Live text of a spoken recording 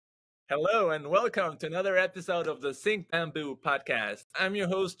Hello and welcome to another episode of the ThinkBamboo podcast. I'm your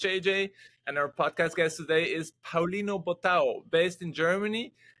host JJ, and our podcast guest today is Paulino Botao, based in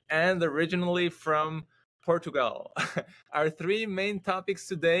Germany and originally from Portugal. Our three main topics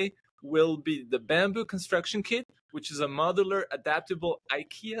today will be the bamboo construction kit, which is a modular, adaptable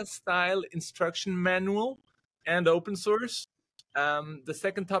IKEA-style instruction manual and open source. The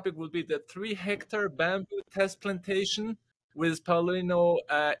second topic will be the 3-hectare bamboo test plantation with Paulino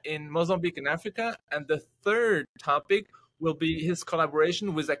in Mozambique in Africa. And the third topic will be his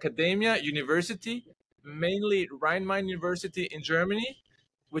collaboration with academia, university, mainly Rhine-Main University in Germany,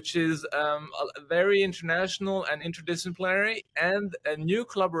 which is very international and interdisciplinary, and a new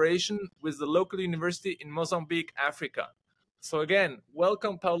collaboration with the local university in Mozambique, Africa. So again,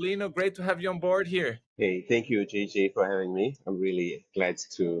 welcome, Paulino. Great to have you on board here. Hey, thank you, JJ, for having me. I'm really glad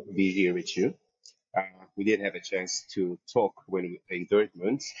to be here with you. We didn't have a chance to talk when we were in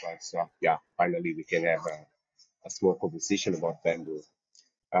Dortmund, but finally we can have a small conversation about bamboo.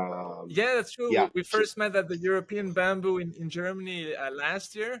 Yeah, that's true. Yeah, We first met at the European Bamboo in Germany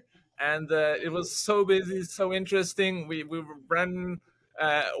last year, and it was so busy, so interesting. We ran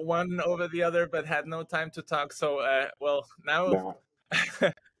one over the other, but had no time to talk. So, well, now no,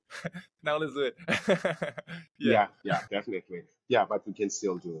 now let's do it. Yeah. yeah, definitely. Yeah, but we can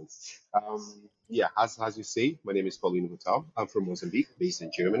still do it. As you say, my name is Paulino Botao. I'm from Mozambique, based in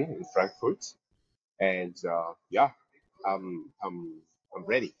Germany, in Frankfurt, and I'm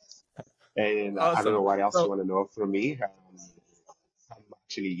ready. And I don't know Awesome. what else you So, want to know from me.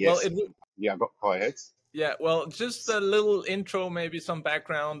 Actually, well, yes. Yeah, go ahead. yeah, well, just a little intro, maybe some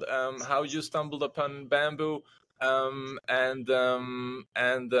background, how you stumbled upon bamboo, how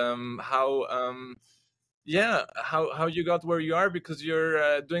you got where you are, because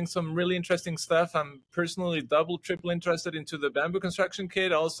you're doing some really interesting stuff. I'm personally triple interested into the bamboo construction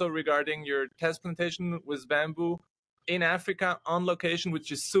kit, also regarding your test plantation with bamboo in Africa on location,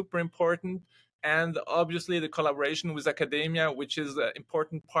 which is super important. And obviously the collaboration with academia, which is an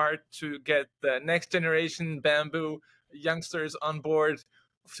important part to get the next generation bamboo youngsters on board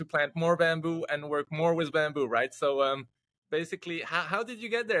to plant more bamboo and work more with bamboo, right? So basically, how did you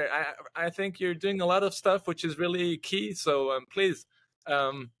get there? I think you're doing a lot of stuff which is really key. So please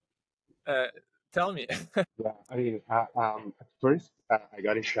um, uh, tell me. Yeah, I mean, at first, I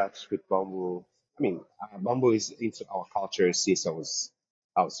got in touch with bamboo. I mean, bamboo is into our culture since I was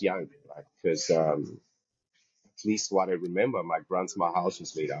young, right? Because at least what I remember, my grandma's house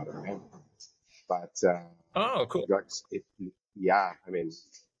was made out of bamboo. But Oh, I cool. got it. Yeah, I mean,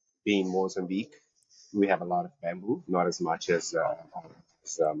 being Mozambique, we have a lot of bamboo, not as much as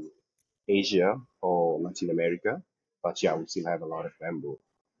Asia or Latin America, but yeah, we still have a lot of bamboo.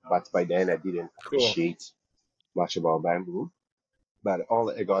 But by then, I didn't Cool. appreciate much about bamboo. But all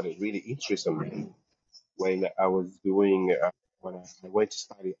I got is really interested me when I was doing when I went to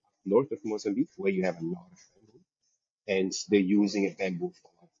study up north of Mozambique, where you have a lot of bamboo, and they're using a bamboo for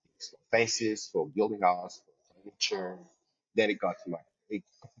a lot of things, for fences, for building house, for furniture. Then it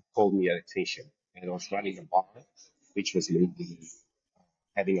called me attention, and I was running a bar, which was mainly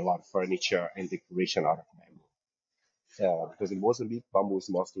having a lot of furniture and decoration out of bamboo. Because in Mozambique, bamboo is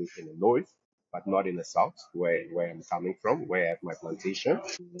mostly in the north, but not in the south, where I'm coming from, where I have my plantation.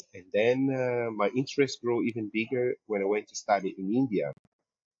 And then my interest grew even bigger when I went to study in India.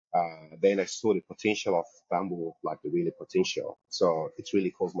 Then I saw the potential of bamboo, like the really potential. So it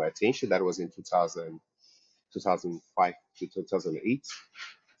really caught my attention. That was in 2005 to 2008.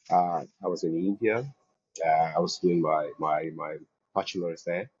 I was in India. I was doing my bachelor's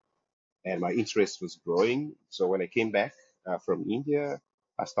there, and my interest was growing. So when I came back from India,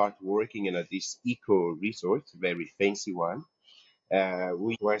 I started working in this eco resort, very fancy one,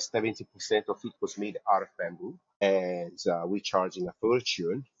 where 70% of it was made out of bamboo, and we're charging a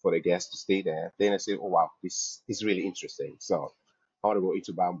fortune for the guests to stay there. Then I said, "Oh wow, this is really interesting." So I want to go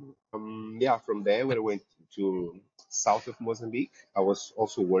into bamboo. Yeah, from there, when I went to south of Mozambique, I was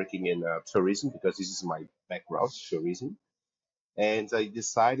also working in tourism because this is my background, tourism. And I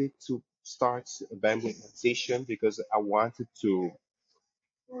decided to start a bamboo plantation because I wanted to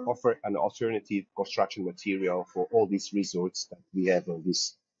offer an alternative construction material for all these resorts that we have on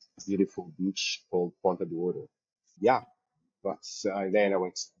this beautiful beach called Ponta do Ouro. Yeah, but then I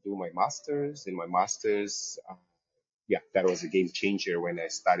went to do my master's. In my master's, that was a game changer when I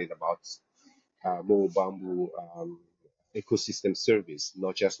studied about more bamboo ecosystem service,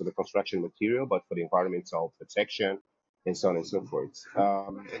 not just for the construction material, but for the environmental protection and so on and so forth.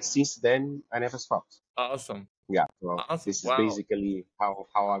 And since then, I never stopped. Awesome. Yeah, well, Awesome. this is Wow. basically how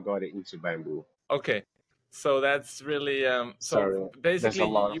I got into bamboo. Okay. So that's really so Sorry, there's a basically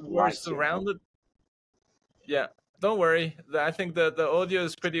lot you of were lights around. surrounded. Yeah, don't worry. I think the audio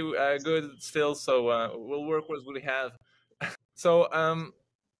is pretty good still, so we'll work with what we have. So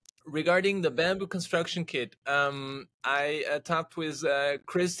regarding the bamboo construction kit, I talked with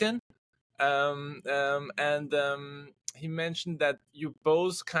Christian, and he mentioned that you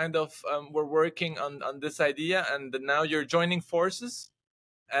both kind of were working on this idea, and now you're joining forces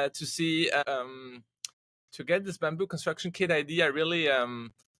to see to get this bamboo construction kit idea really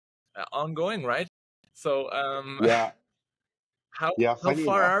ongoing, right? So Yeah, how yeah. how Funny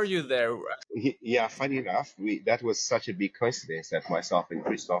far enough, are you there? yeah. Funny enough, we that was such a big coincidence that myself and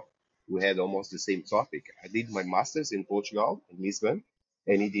Christoph we had almost the same topic. I did my master's in Portugal in Lisbon,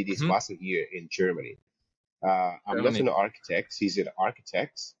 and he did his Mhm. master here in Germany. I'm not Germany. an architect. He's an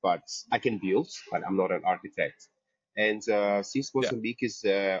architect, but I can build, but I'm not an architect. And since Yeah. Mozambique is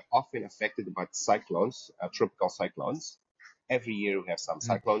often affected by cyclones, tropical cyclones, every year we have some Mhm.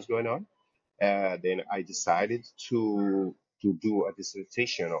 cyclones going on. Then I decided to do a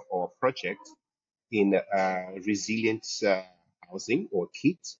dissertation or a project in resilient housing or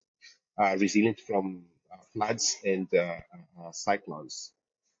kit, resilient from floods and cyclones.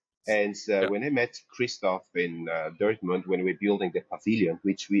 And Yeah. when I met Christoph in Dortmund, when we were building the pavilion,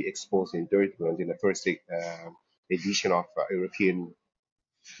 which we exposed in Dortmund in the first edition of European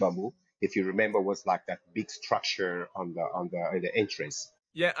Bamboo, if you remember, was like that big structure on the entrance.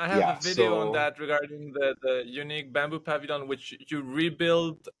 Yeah, I have a Yeah. video on So that regarding the unique bamboo pavilion, which you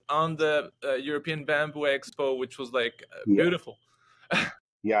rebuilt on the European Bamboo Expo, which was like yeah, beautiful.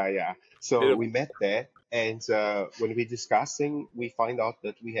 yeah. So we Beautiful. met there, and when we're discussing, we find out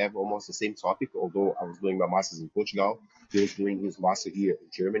that we have almost the same topic. Although I was doing my master's in Portugal, he was doing his master here in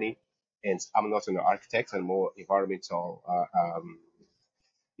Germany, and I'm not an architect; I'm more environmental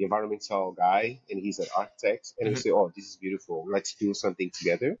guy, and he's an architect. And we Mhm. say, "Oh, this is beautiful. Let's do something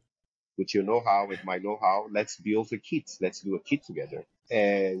together. With your know-how, with my know-how, let's build a kit. Let's do a kit together."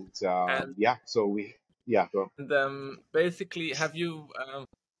 And And yeah, so yeah, go. basically, have you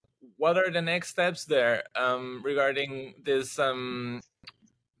what are the next steps there regarding this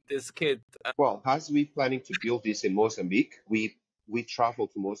kit? Well, as we planning to build this in Mozambique, we travel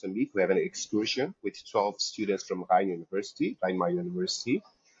to Mozambique. We have an excursion with 12 students from Rhine University,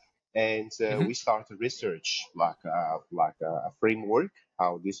 and Mhm. we start a research like a framework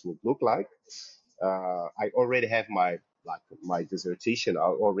how this would look like. I already have my dissertation. I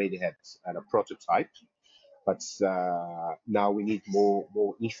already had a prototype, but now we need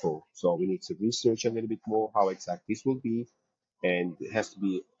more info. So we need to research a little bit more how exactly this will be, and it has to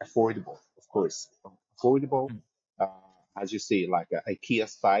be affordable, of course. Affordable, uh, as you say, like a IKEA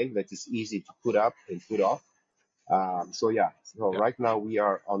style that is easy to put up and put off. So yeah, so Yeah. right now we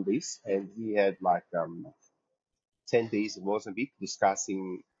are on this, and we had like 10 days in Mozambique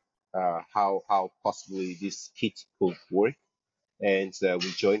discussing how possibly this kit could work, and we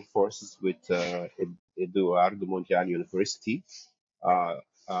joined forces with Eduardo Mondlane University, uh,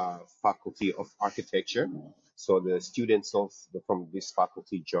 Faculty of Architecture. So the students from this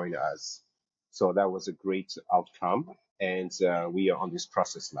faculty joined us. So that was a great outcome, and we are on this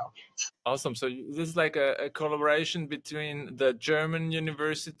process now. Awesome. So this is like a collaboration between the German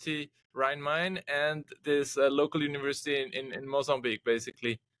university Rhine-Main and this local university in Mozambique,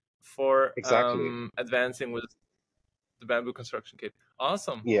 basically, for Exactly. advancing with the bamboo construction kit.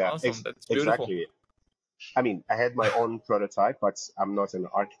 Awesome. Yeah, Awesome. That's beautiful. exactly. I mean, I had my own prototype, but I'm not an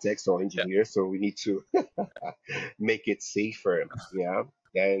architect or Yeah. engineer, so we need to make it safer. Yeah.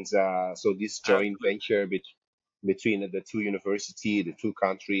 And so this joint Absolutely. venture between the two university, the two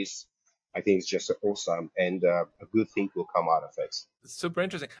countries, I think it's just awesome, and a good thing will come out of it. Super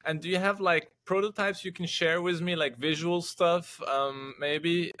interesting. And do you have like prototypes you can share with me, like visual stuff,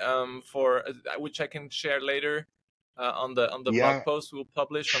 maybe, for which I can share later on the blog Yeah, post we'll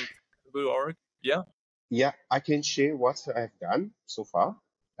publish on bamboo.org? Yeah. yeah, I can share what I've done so far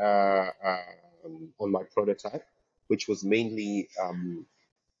on my prototype, which was mainly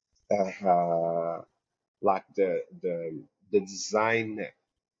like the design,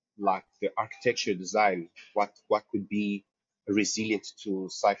 like the architecture design, what could be resilient to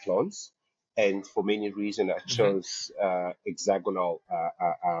cyclones. And for many reasons, I Hmm. chose hexagonal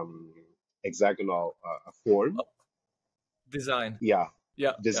form. Design. Yeah,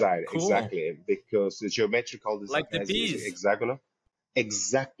 Yeah. Yeah. design Cool. exactly, because the geometrical design Like the is bees. hexagonal.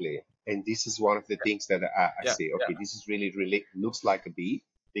 Exactly. And this is one of the things that I Yeah. say, Yeah. okay, this is really looks like a bee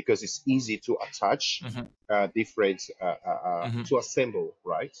because it's easy to attach Hmm. different, Hmm. to assemble,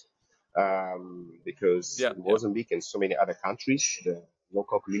 right? Because Yeah. in Yeah. Mozambique and so many other countries, the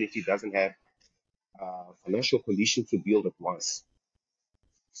local community doesn't have financial condition to build at once.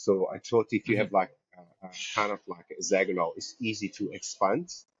 So I thought if you Hmm. have like kind of like a hexagonal, it's easy to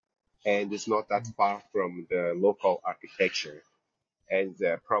expand and it's not that far from the local architecture. And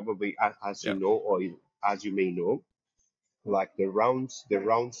probably, as you Yeah. know, or as you may know, like the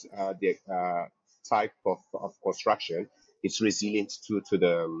type of construction, it's resilient to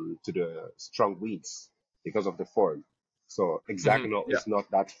the strong winds because of the form. So Hmm. hexagonal Yeah. is not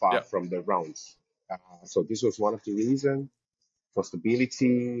that far Yeah. from the rounds. So this was one of the reasons for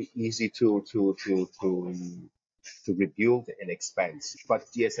stability, easy to rebuild and expand. But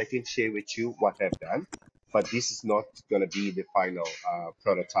yes, I can share with you what I've done. But this is not going to be the final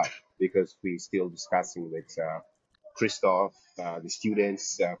prototype because we're still discussing with Christoph, the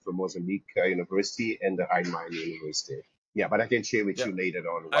students from Mozambique University and the Rhein-Main University. Yeah, but I can share with Yeah. you later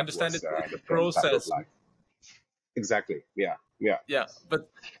on I what understand was it's the a prototype look process. like. Exactly. Yeah. Yeah. Yeah, but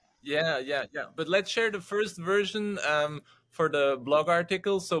yeah. But let's share the first version for the blog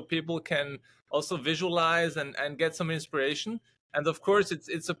article so people can also visualize and get some inspiration. And of course,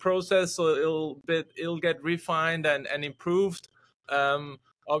 it's a process, so it'll get refined and improved,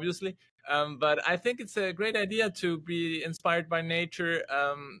 obviously. But I think it's a great idea to be inspired by nature.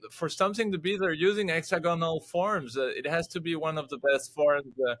 For something to be there using hexagonal forms, it has to be one of the best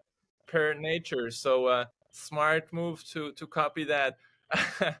forms per nature. So. Smart move to copy that.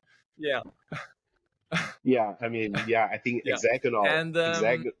 Yeah. Yeah. I mean, yeah, I think Yeah. hexagonal, And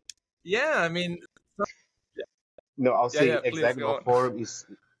yeah, I mean, yeah, no, I'll yeah, say yeah, please go on.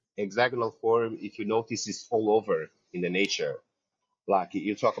 hexagonal form. If you notice, is all over in the nature. Like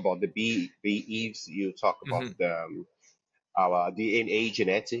you talk about the bee eaves, you talk about Hmm. our DNA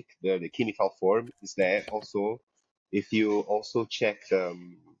genetic, the chemical form is there also. If you also check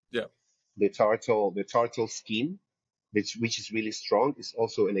Yeah. the turtle skin, which is really strong, is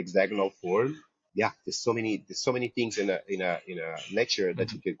also an hexagonal form. Yeah, there's so many things in a nature that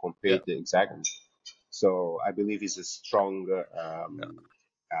Hmm. you can compare Yeah. the hexagon. So I believe it's a strong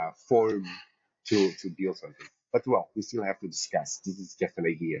Yeah. form to build something. But well, we still have to discuss. This is just an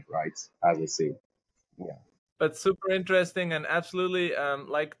idea, right? As I say, yeah, But super interesting and absolutely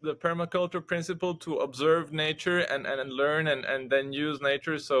like the permaculture principle to observe nature and learn and then use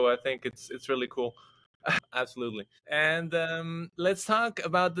nature. So I think it's really cool. Absolutely. And let's talk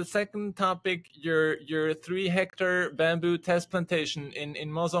about the second topic, your 3-hectare bamboo test plantation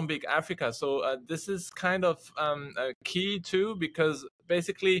in Mozambique, Africa. So this is kind of key too, because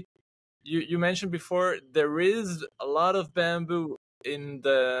basically you mentioned before there is a lot of bamboo in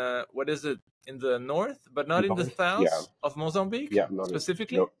the what is it in the north, but not in the north, yeah, south of Mozambique yeah, no, no,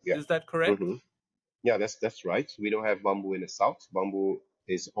 specifically. no, yeah. Is that correct? hmm Yeah, that's right. We don't have bamboo in the south. Bamboo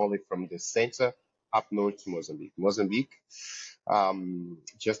is only from the center up north to Mozambique. Mozambique,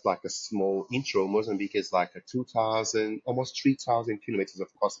 just like a small intro, Mozambique is like a 2,000, almost 3,000 kilometers of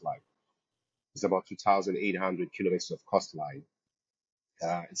coastline. It's about 2,800 kilometers of coastline.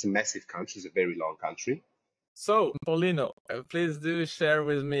 It's a massive country. It's a very long country. So, Paulino, please do share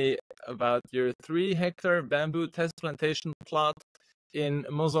with me about your 3-hectare bamboo test plantation plot in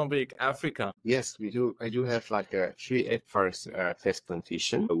Mozambique, Africa. Yes, we do. I do have like a 3 hectares test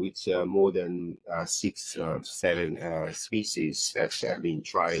plantation with more than 6 or 7 species that have been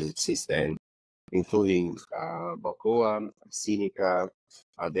tried since then, including Bocoa, Sinica,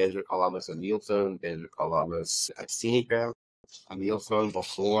 Desert Calamus and Nilsson, Desert Calamus Sinica, Nilsson,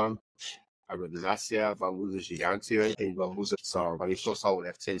 Bocoa, Rhodanacia, Bambusa gigantea, and Bambusa. So in total, we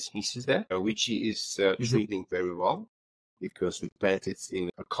have 10 species there, which is treating very well because we planted in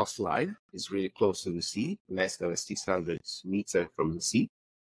a coastline. It's really close to the sea, less than 600 meters from the sea.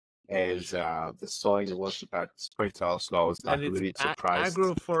 And the soil was about fertile, so I was like And a it's little bit surprised.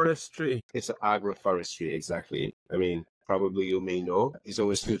 agroforestry. It's agroforestry, exactly. I mean, probably you may know, it's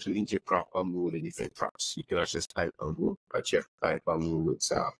always good to intercrop bamboo with different crops. You cannot just plant bamboo, but you have to plant bamboo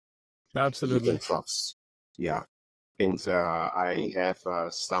with Absolutely. different crops. Yeah. And I have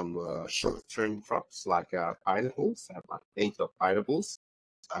some short-term crops like pineapples. I have like 8 pineapples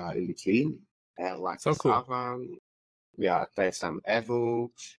in between, and like So cool. cassava. Yeah, I plant some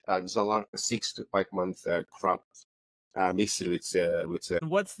apple. There's a lot of 6 to 5 month crop mixed with.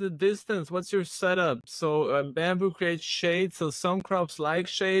 What's the distance? What's your setup? So bamboo creates shade. So some crops like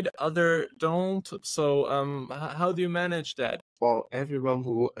shade, other don't. So how do you manage that? Well, everyone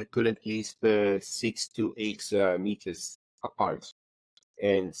who could at least 6 to 8 meters apart,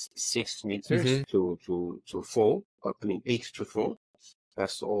 and 6 meters to 4. I mean 8 to 4.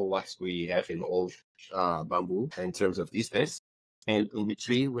 That's all what we have in all bamboo in terms of distance. And in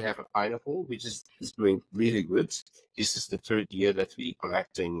between, we have a pineapple, which is doing really good. This is the third year that we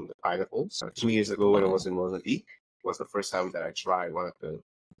collecting the pineapples. 2 years ago, when I was in Mozambique, was the first time that I tried one of the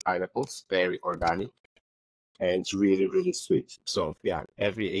pineapples, very organic and it's really, really sweet. So yeah,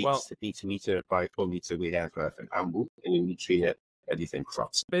 every eight meter by 4 meter, we have an bamboo, and in between it, different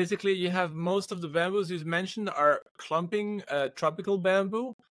crops. Basically, you have most of the bamboos you mentioned are clumping tropical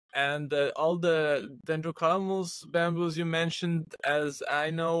bamboo, and all the dendrocolumnus bamboos you mentioned, as I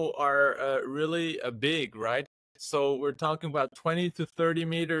know, are really big, right? So we're talking about 20 to 30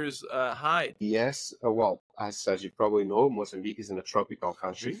 meters high. Yes, well, as you probably know, Mozambique is in a tropical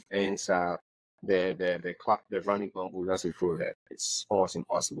country, and the running bamboo doesn't grow there. It's almost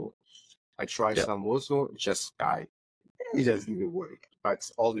impossible. I tried some also, just died. It doesn't even work. But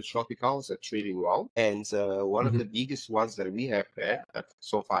all the tropicals are trading well. And one of the biggest ones that we have there, that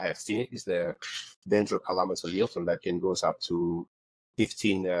so far I have seen, is the Dendrocalamus oleotum that can goes up to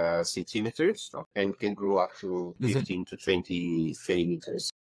 15 centimeters and can grow up to 15 to 20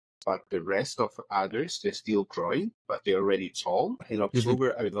 centimeters. But the rest of others, they're still growing, but they're already tall. In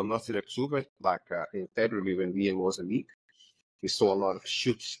October, I mean, not in October, like in February when we in Mozambique, we saw a lot of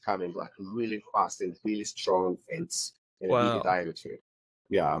shoots coming like really fast and really strong and a big diameter.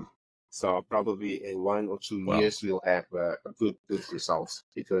 Yeah. So probably in 1 or 2 years, we'll have a good results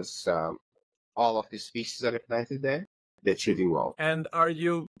because all of the species that are planted there, they're treating well. And are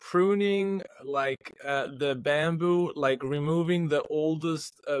you pruning like the bamboo, like removing the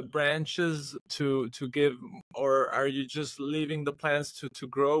oldest branches to give, or are you just leaving the plants to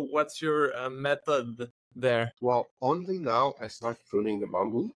grow? What's your method there? Well, only now I start pruning the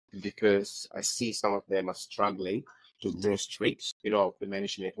bamboo because I see some of them are struggling to grow straight. You know, the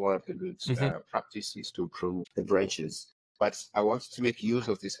management, one of the good practices to prune the branches. But I want to make use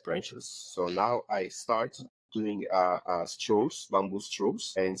of these branches. So now I start doing straws, bamboo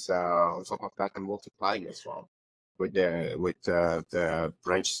straws, and on top of that, I'm multiplying as well with the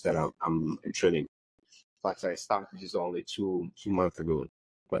branches that I'm trimming. But I started this only two months ago.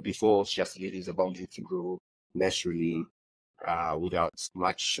 But before, just leaving the bamboo to grow naturally without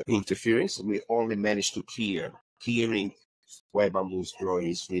much interference. We only managed to clearing where bamboo is growing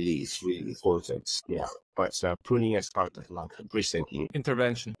is really important. Yeah. But pruning has started like recently.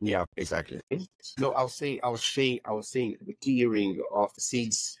 Intervention. Yeah, exactly. No, I was saying the clearing of the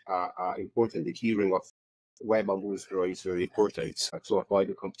seeds are important. The clearing of where bamboo is growing is very important to avoid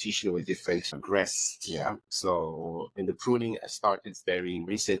the competition with different grass. Yeah. So in the pruning, I started very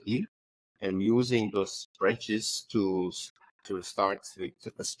recently, and using those branches to start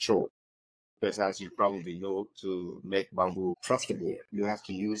with a straw. Because as you probably know, to make bamboo profitable, you have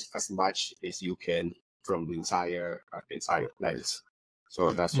to use as much as you can from the entire plant.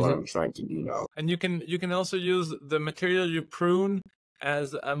 So that's what I'm trying to do now. And you can also use the material you prune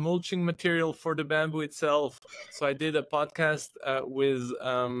as a mulching material for the bamboo itself. So I did a podcast with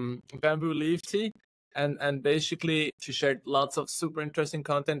Bamboo Leaf Tea, and basically she shared lots of super interesting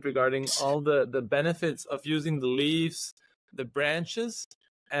content regarding all the benefits of using the leaves, the branches,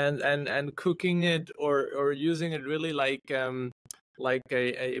 and cooking it or using it really like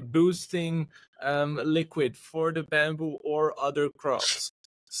a boosting liquid for the bamboo or other crops.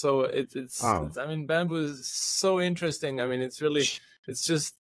 So it's I mean, bamboo is so interesting. I mean, it's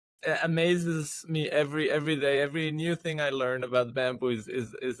just amazes me every day. Every new thing I learn about bamboo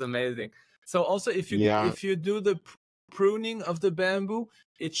is amazing. So also if you do the pruning of the bamboo,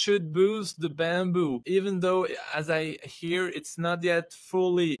 it should boost the bamboo, even though, as I hear, it's not yet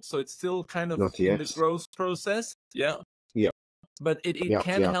fully, so it's still kind of in the growth process. Yeah. But it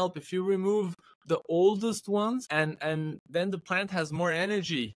can help if you remove the oldest ones, and then the plant has more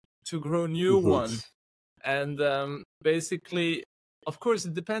energy to grow new ones. And basically, of course,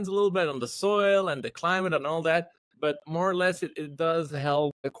 it depends a little bit on the soil and the climate and all that, but more or less it does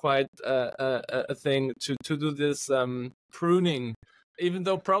help quite a thing to do this pruning, even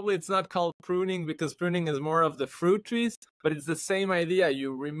though probably it's not called pruning because pruning is more of the fruit trees, but it's the same idea.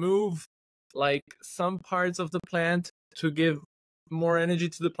 You remove like some parts of the plant to give more energy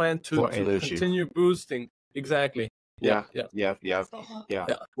to the plant to continue boosting. Exactly. Yeah.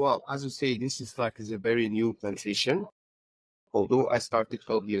 Well, as you say, this is a very new plantation. Although I started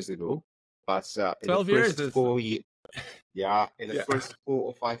 12 years ago, but in the first 4 years, in the first 4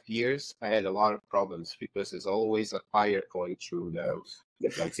 or 5 years, I had a lot of problems because there's always a fire going through the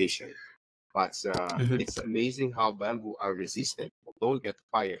plantation. But it's amazing how bamboo are resistant. Although you get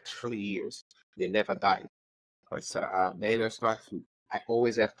fire 3 years, they never die. But I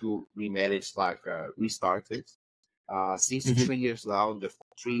always have to remanage, restart it. Since 3 years now, the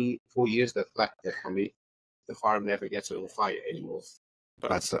 4 years that left for me, the farm never gets on fire anymore. But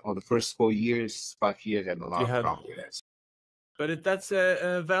But on the first 4 years, 5 years, and a lot you of have, problem with that. but that's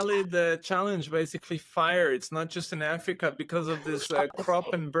a valid challenge. Basically, fire. It's not just in Africa because of this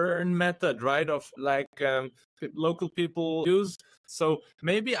crop and burn method, right? Of like local people use. So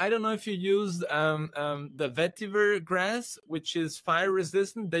maybe I don't know if you used the vetiver grass, which is fire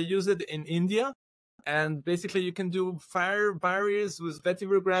resistant. They use it in India. And basically, you can do fire barriers with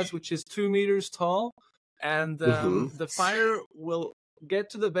vetiver grass, which is 2 meters tall, and the fire will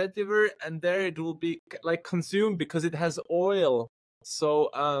get to the vetiver, and there it will be like consumed because it has oil. So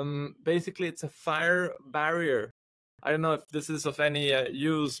basically, it's a fire barrier. I don't know if this is of any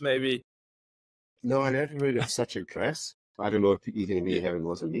use, maybe. No, I never heard of such a grass. I don't know if even we have in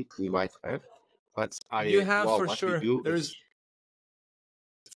Mozambique. We might have, but You have well, for what sure. we do There's is,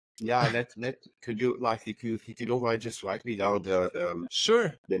 yeah, could you, like, if you don't mind, just write me down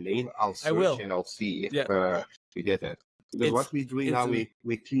sure. the name. I'll I search will. and I'll see if Yeah. we get that. Because It's what we're doing it's now,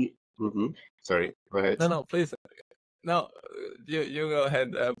 we clean. Sorry, go ahead. no, please. No, you go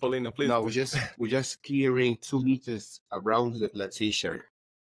ahead, Paulino, please. No, we're just clearing 2 meters around the plantation,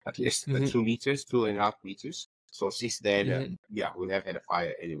 at least 2 meters, 2.5 meters. So since then, yeah, we never had a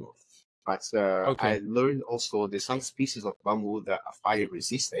fire anymore. But Okay. I learned also there's some species of bamboo that are fire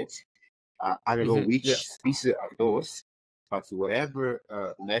resistant. I don't know which Yeah. species are those, but whatever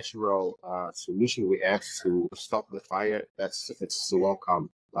natural solution we have to stop the fire, it's welcome.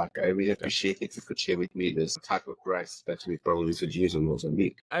 Like, I really appreciate if you could share with me this type of grass that we probably should use in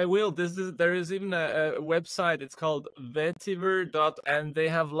Mozambique. I will. There is even a website. It's called vetiver. And they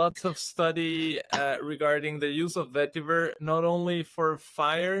have lots of study regarding the use of vetiver, not only for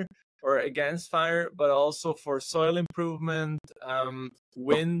fire or against fire, but also for soil improvement,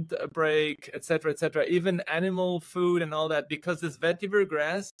 wind break, etc., etc. Even animal food and all that, because this vetiver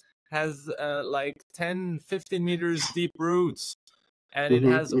grass has like 10, 15 meters deep roots. And it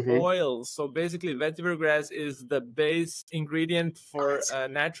has oil. So basically, vetiver grass is the base ingredient for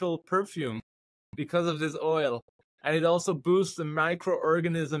natural perfume because of this oil. And it also boosts the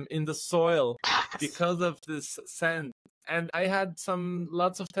microorganism in the soil because of this scent. And I had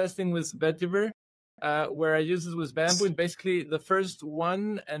lots of testing with vetiver where I use it with bamboo. And basically, the first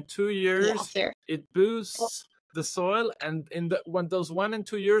 1 and 2 years, it boosts the soil, and those 1 and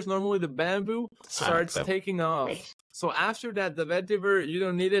 2 years, normally the bamboo starts taking off. So after that, the vetiver, you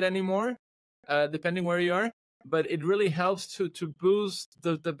don't need it anymore, depending where you are. But it really helps to boost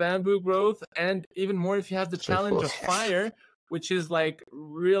the bamboo growth, and even more if you have the challenge of fire, which is like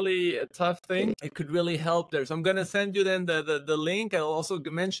really a tough thing. It could really help there. So I'm gonna send you then the link. I'll also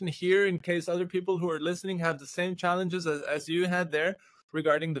mention here in case other people who are listening have the same challenges as you had there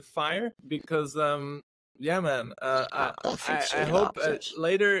regarding the fire, because yeah, man. I hope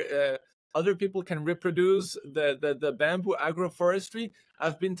later other people can reproduce the bamboo agroforestry.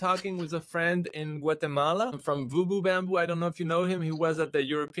 I've been talking with a friend in Guatemala from Vubu Bamboo. I don't know if you know him. He was at the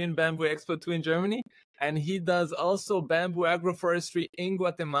European Bamboo Expo 2 in Germany, and he does also bamboo agroforestry in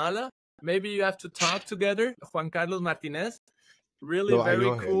Guatemala. Maybe you have to talk together, Juan Carlos Martinez. Really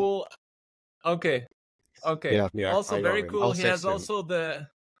very cool. Okay. Yeah, also very cool. He has also the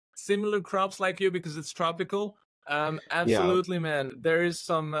similar crops like you because it's tropical. Absolutely, man. There is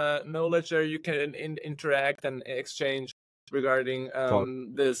some knowledge there you can interact and exchange regarding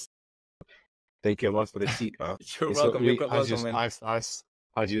this. Thank you a lot for the tip. You're welcome. You're welcome, man.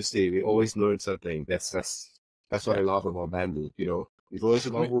 As you say, we always learn something. That's what I love about bamboo. You know, you learn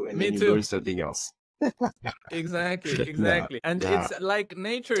bamboo and then you learn something else. Exactly. And it's like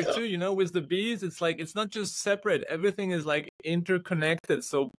nature too, you know, with the bees, it's like it's not just separate, everything is like interconnected.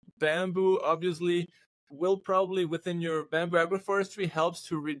 So bamboo obviously will probably within your bamboo agroforestry helps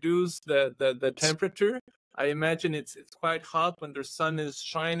to reduce the temperature. I imagine it's quite hot when the sun is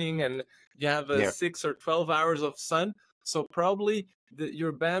shining and you have 6 or 12 hours of sun. So probably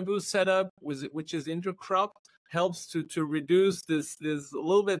your bamboo setup, which is intercrop, helps to reduce this a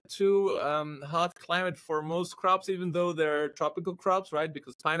little bit too hot climate for most crops, even though they're tropical crops, right?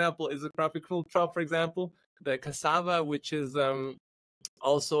 Because pineapple is a tropical crop, for example. The cassava, which is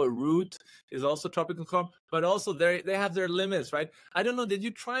also a root, is also a tropical crop. But also they have their limits, right? I don't know. Did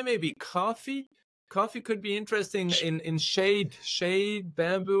you try maybe coffee? Coffee could be interesting in shade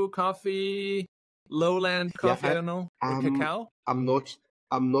bamboo coffee, lowland coffee. I don't know. Or cacao.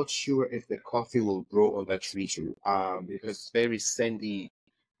 I'm not sure if the coffee will grow on that region because it's very sandy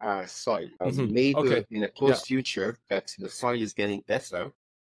soil. Maybe in a close future that the soil is getting better,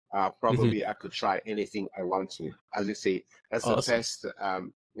 probably I could try anything I want to. As you say, that's a test.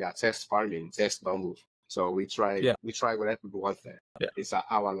 Test farming, test bamboo. So we try Yeah. whatever we want there. Yeah. It's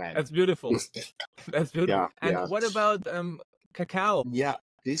our land. That's beautiful. That's beautiful. Yeah, And yeah. what about cacao? Yeah,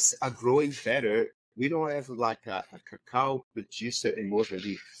 these are growing better. We don't have like a cacao producer in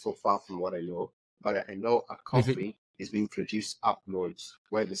Mozambique, so far from what I know. But I know a coffee is being produced up north,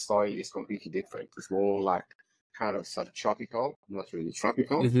 where the soil is completely different. It's more like kind of subtropical, not really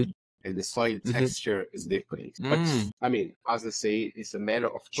tropical, and the soil texture is different. But I mean, as I say, it's a matter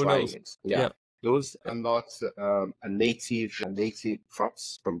of Who trying knows? it. Yeah. Those are not a native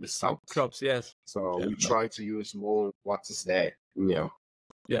crops from the south. Crops, yes. So we try to use more what is there. Yeah.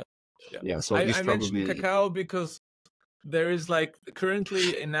 Yeah. Yeah. Yeah. So I mentioned cacao because there is like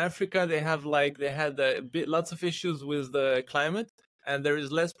currently in Africa they had lots of issues with the climate and there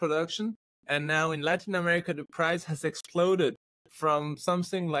is less production. And now in Latin America the price has exploded from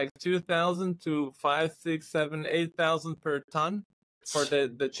something like 2,000 to 5, 6, 7, 8,000 per ton for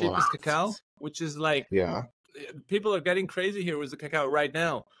the cheapest cacao, which is like people are getting crazy here with the cacao right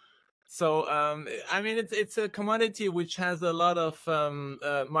now. So I mean it's a commodity which has a lot of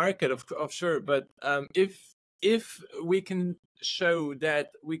market of sure, but if we can show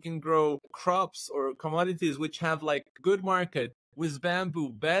that we can grow crops or commodities which have like good market with bamboo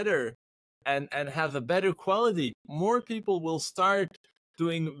better and have a better quality, more people will start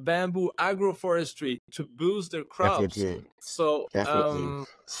doing bamboo agroforestry to boost their crops. Definitely. So Definitely.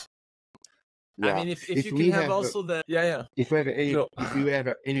 I mean, if you can have also the if you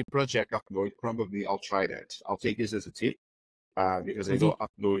have any project up north, probably I'll try that. I'll take this as a tip because I know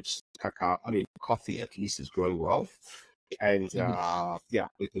up north cacao, I mean coffee at least is growing well, and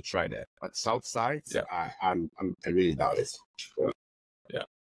we could try that. But south side, I really doubt it.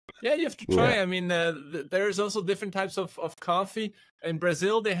 Yeah, you have to try. I mean, there's also different types of coffee. In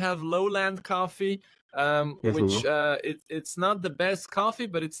Brazil, they have lowland coffee, which it's not the best coffee,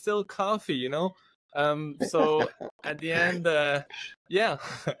 but it's still coffee, you know. So at the end,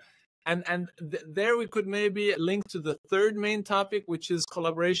 and there we could maybe link to the third main topic, which is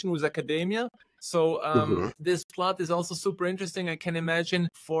collaboration with academia. So this plot is also super interesting. I can imagine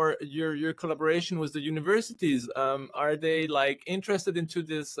for your collaboration with the universities. Are they like interested into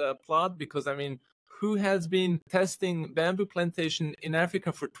this plot? Because I mean, who has been testing bamboo plantation in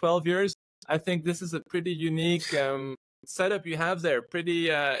Africa for 12 years? I think this is a pretty unique setup you have there. Pretty,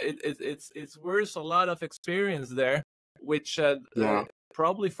 it's worth a lot of experience there, which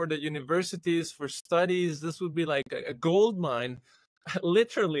probably for the universities for studies, this would be like a gold mine,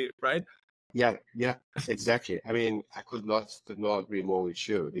 literally, right? Yeah, exactly. I mean, I could not agree more with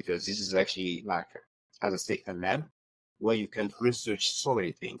you because this is actually like, as I say, a lab where you can research so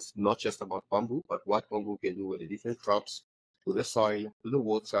many things, not just about bamboo, but what bamboo can do with the different crops, to the soil, to the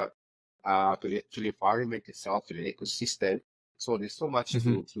water, to the environment itself, to the ecosystem. So there's so much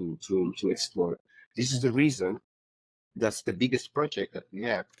to explore. This is the reason that's the biggest project that we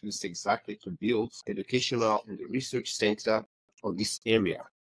have is exactly to build educational and research center on this area,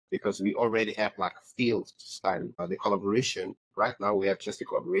 because we already have like a field study. The collaboration right now, we have just a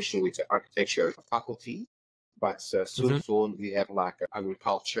collaboration with the architecture faculty, but soon we have like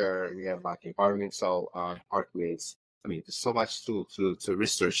agriculture, we have like environmental arguments. I mean, there's so much to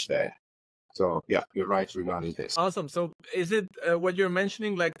research there. So yeah, you're right regarding this. Awesome. So is it what you're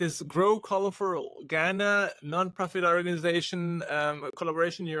mentioning, like this Grow Colorful Ghana non-profit organization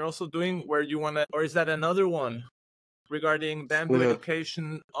collaboration you're also doing where you want to, or is that another one regarding bamboo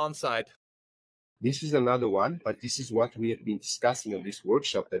education on site? This is another one, but this is what we have been discussing on this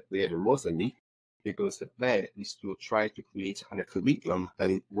workshop that we have in Mozambique, because the plan is to try to create a curriculum that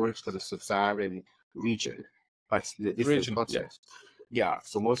it works for the sub-Saharan region, but the different context. Yeah,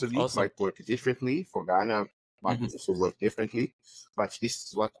 so Mozambique might work differently. For Ghana, might also work differently. But this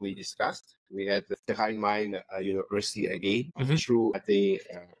is what we discussed. We had the High University again through the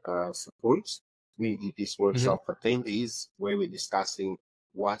support. We did this workshop for 10 days where we're discussing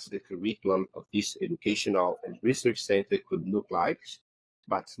what the curriculum of this educational and research center could look like,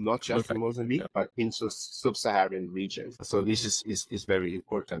 but not just in Mozambique, but in sub-Saharan region. So this is very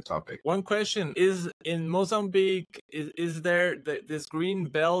important topic. One question is, in Mozambique, is there this green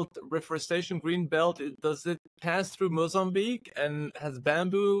belt, reforestation green belt, does it pass through Mozambique, and has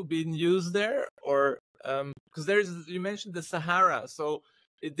bamboo been used there? Or, because you mentioned the Sahara, so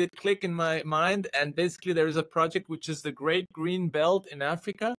it did click in my mind, and basically there is a project which is the Great Green Belt in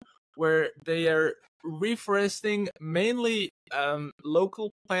Africa, where they are reforesting mainly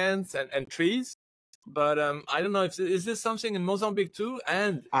local plants and trees, but I don't know if is this something in Mozambique too,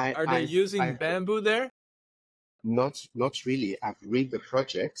 and are they using bamboo there? Not really. I've read the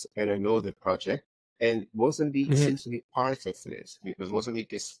project and I know the project, And Mozambique Mhm. seems to be part of this because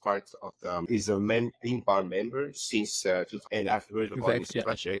Mozambique is part of is a ThinkBamboo member since and I've heard about Exactly. this Yeah.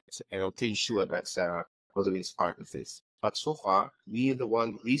 project and I'm pretty sure that Mozambique is part of this. But so far, we are the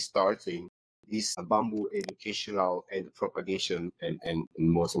one restarting this bamboo educational and propagation in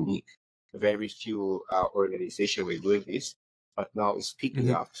Mozambique. Very few organizations were doing this, but now it's picking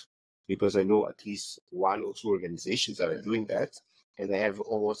Mhm. up because I know at least one or two organizations that are doing that, and they have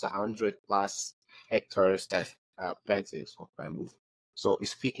almost 100+ hectares that planted of bamboo. So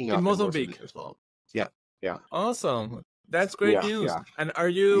it's picking In up in Mozambique. Mozambique as well. Yeah, yeah, Awesome. That's great yeah, news. yeah. And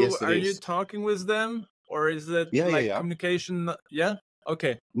Yes, it are you is. talking with them, or is it Yeah, yeah, like yeah. communication? Yeah.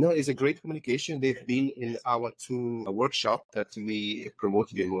 Okay. No, it's a great communication. They've been in our two workshop that we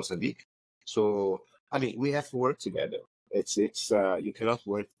promoted in Mozambique. So, I mean, we have to work together. It's you cannot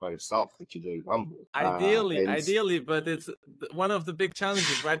work by yourself if you're doing bamboo. And Ideally, but it's one of the big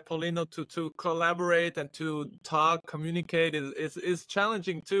challenges, right, Paulino, to collaborate and to talk, communicate is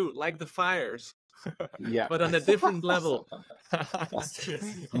challenging too, like the fires, yeah. but on a different level.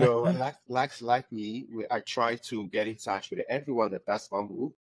 No, like me, I try to get in touch with everyone that does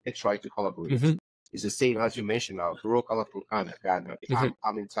bamboo and try to collaborate. Mhm. It's the same as you mentioned now, Bro Colorful Ghana. Mhm.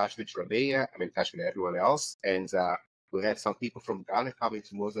 I'm in touch with Rabea, I'm in touch with everyone else, and we had some people from Ghana coming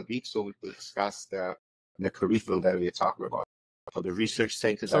to Mozambique so we could discuss the curriculum that we're talking about. For the research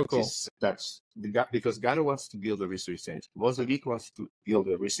center So cool. because Ghana wants to build a research center. Mozambique wants to build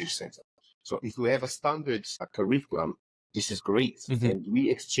a research center. So if we have a standard curriculum, this is great. Mhm. And we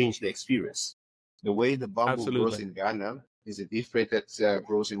exchange the experience. The way the bamboo grows Absolutely. in Ghana is different that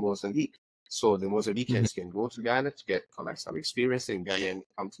grows in Mozambique. So the Mhm. Mozambicans can go to Ghana to collect some experience and Ghanaian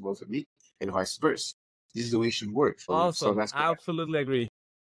come to Mozambique and vice versa. This is the way it should work. So Awesome. that's why. Absolutely agree.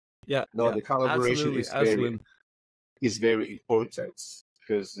 Yeah. No, Yeah. the collaboration Absolutely. Absolutely. is very important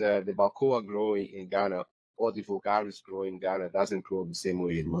because the Balcoa growing in Ghana or the Vulgaris growing in Ghana doesn't grow the same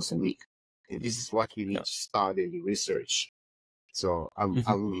way in Mozambique. And this is what we need Yeah. to start in the research. So I'm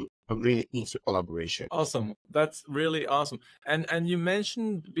Mhm. I'm really into collaboration. Awesome. That's really awesome. And you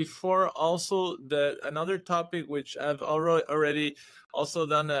mentioned before also the another topic which I've already also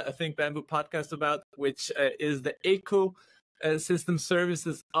done a Think Bamboo podcast about, which is the eco system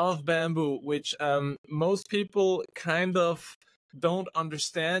services of bamboo, which most people kind of don't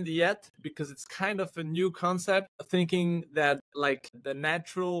understand yet because it's kind of a new concept, thinking that like the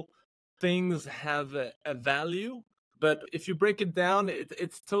natural things have a value, but if you break it down,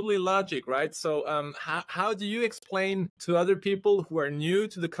 it's totally logic, right? So how do you explain to other people who are new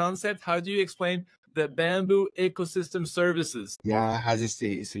to the concept, how do you explain the bamboo ecosystem services? Yeah, as I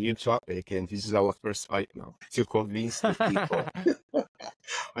say, it's a new topic, and this is our first fight now to convince the people.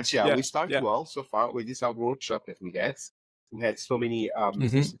 But yeah, Yeah, we start yeah. well so far with this workshop that we had. We had so many Hmm.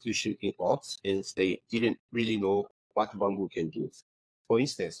 institutions involved, and they didn't really know what bamboo can do. For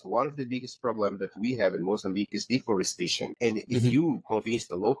instance, one of the biggest problems that we have in Mozambique is deforestation. And if Hmm. you convince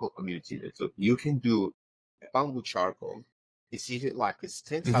the local community that look, you can do bamboo charcoal, it's even like it's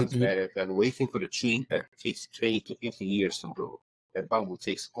 10 times Hmm. better than waiting for the tree that takes 20 to 50 years to grow. That bamboo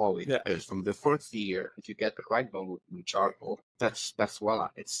takes all it. Yeah. From the first year, if you get the right bamboo to charcoal, that's voila.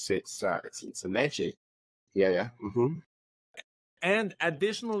 It's a magic. Yeah, yeah. Mm-hmm. And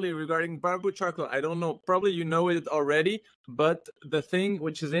additionally, regarding bamboo charcoal, I don't know, probably you know it already, but the thing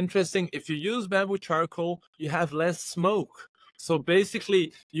which is interesting, if you use bamboo charcoal, you have less smoke. So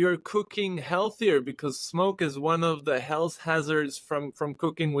basically, you're cooking healthier because smoke is one of the health hazards from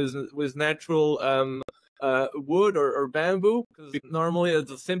cooking with natural wood or bamboo. Because normally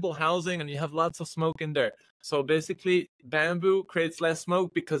it's a simple housing and you have lots of smoke in there. So basically, bamboo creates less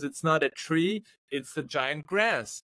smoke because it's not a tree; it's a giant grass.